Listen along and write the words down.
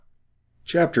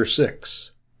Chapter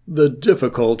 6. The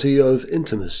Difficulty of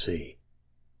Intimacy.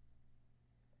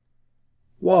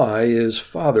 Why is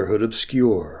fatherhood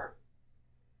obscure?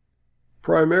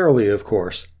 Primarily, of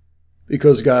course,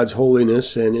 because God's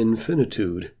holiness and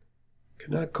infinitude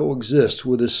cannot coexist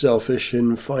with the selfish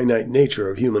and finite nature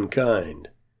of humankind.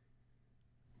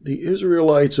 The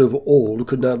Israelites of old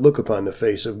could not look upon the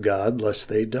face of God lest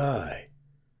they die.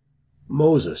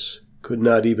 Moses could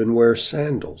not even wear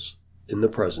sandals in the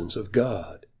presence of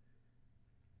God.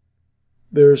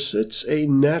 There sits a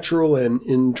natural and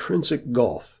intrinsic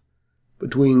gulf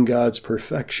between God's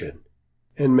perfection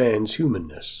and man's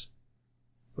humanness,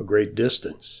 a great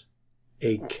distance,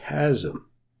 a chasm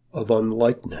of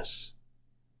unlikeness.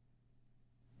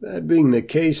 That being the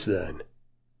case, then,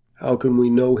 how can we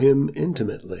know him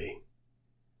intimately?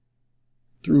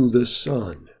 Through the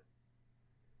Son.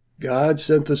 God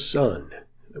sent the Son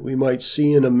that we might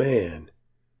see in a man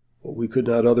what we could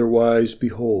not otherwise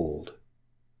behold.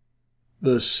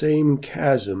 The same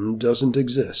chasm doesn't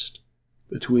exist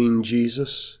between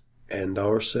Jesus and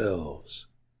ourselves.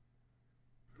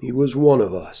 He was one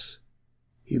of us.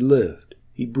 He lived,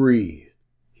 he breathed,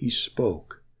 he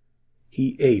spoke.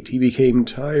 He ate, he became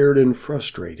tired and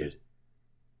frustrated.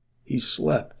 He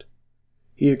slept.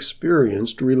 He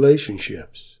experienced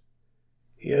relationships.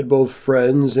 He had both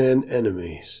friends and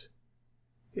enemies.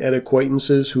 He had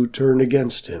acquaintances who turned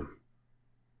against him.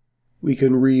 We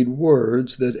can read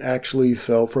words that actually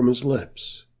fell from his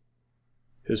lips.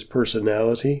 His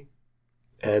personality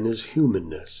and his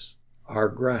humanness are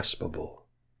graspable.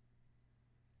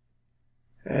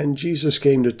 And Jesus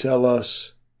came to tell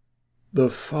us, the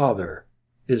Father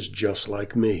is just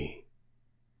like me.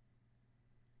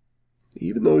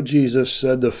 Even though Jesus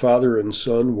said the Father and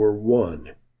Son were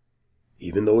one,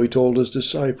 even though he told his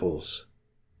disciples,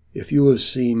 if you have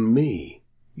seen me,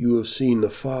 you have seen the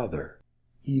Father,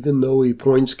 even though he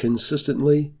points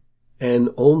consistently and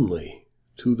only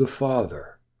to the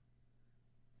Father,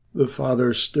 the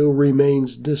Father still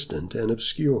remains distant and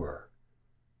obscure.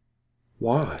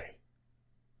 Why?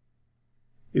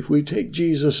 If we take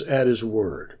Jesus at his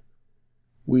word,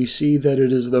 we see that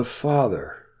it is the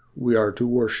Father we are to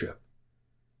worship.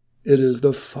 It is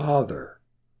the Father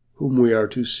whom we are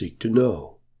to seek to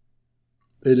know.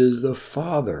 It is the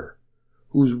Father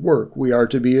whose work we are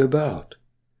to be about.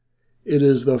 It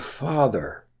is the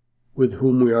Father with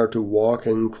whom we are to walk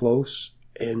in close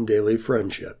and daily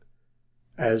friendship,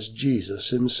 as Jesus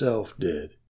himself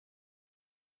did.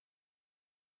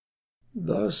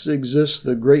 Thus exists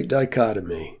the great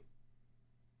dichotomy.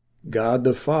 God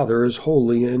the Father is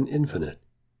holy and infinite.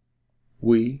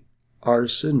 We are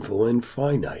sinful and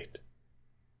finite.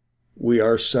 We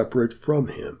are separate from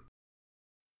him.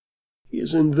 He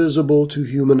is invisible to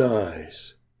human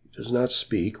eyes. He does not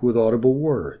speak with audible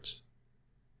words.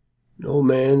 No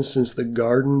man since the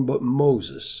garden but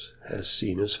Moses has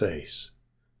seen his face.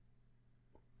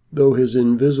 Though his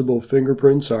invisible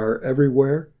fingerprints are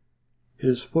everywhere,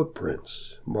 his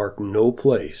footprints mark no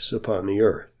place upon the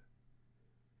earth.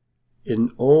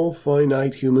 In all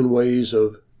finite human ways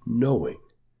of knowing,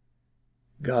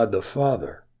 God the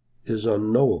Father is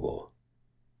unknowable.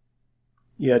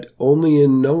 Yet only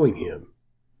in knowing him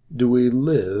do we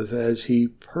live as he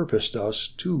purposed us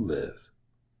to live.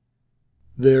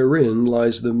 Therein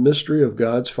lies the mystery of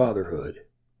God's fatherhood.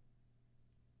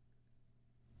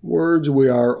 Words we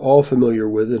are all familiar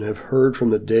with and have heard from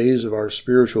the days of our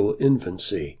spiritual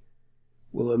infancy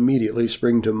will immediately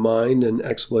spring to mind an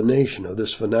explanation of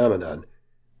this phenomenon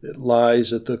that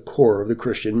lies at the core of the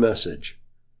Christian message.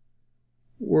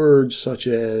 Words such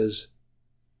as,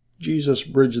 Jesus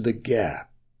bridged the gap.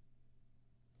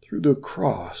 Through the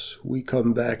cross, we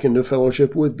come back into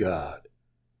fellowship with God.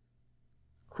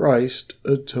 Christ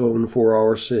atoned for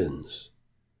our sins.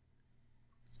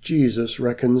 Jesus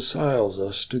reconciles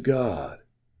us to God.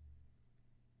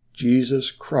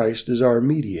 Jesus Christ is our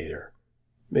mediator,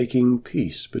 making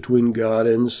peace between God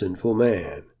and sinful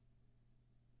man.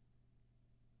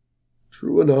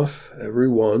 True enough, every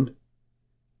one.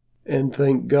 And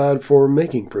thank God for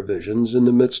making provisions in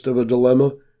the midst of a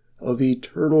dilemma of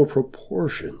eternal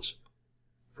proportions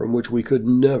from which we could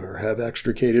never have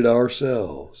extricated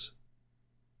ourselves.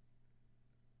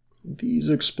 These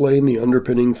explain the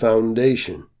underpinning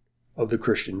foundation of the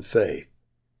Christian faith.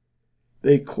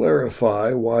 They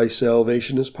clarify why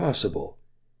salvation is possible,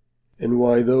 and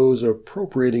why those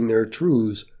appropriating their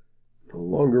truths no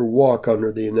longer walk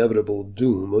under the inevitable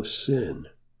doom of sin.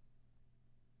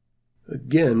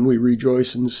 Again we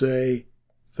rejoice and say,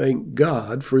 thank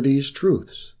God for these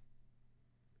truths.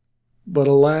 But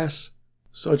alas,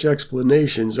 such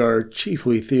explanations are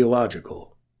chiefly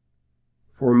theological.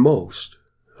 For most,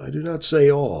 I do not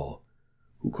say all,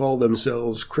 who call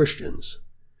themselves Christians,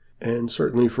 and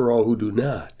certainly for all who do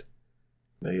not.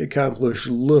 They accomplish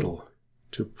little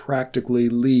to practically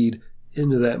lead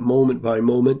into that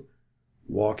moment-by-moment,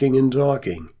 walking and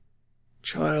talking,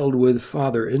 child with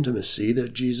father intimacy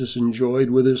that Jesus enjoyed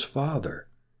with his Father.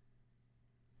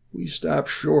 We stop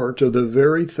short of the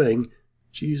very thing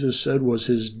Jesus said was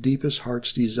his deepest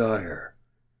heart's desire,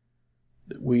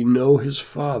 that we know his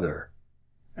Father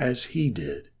as he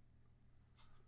did.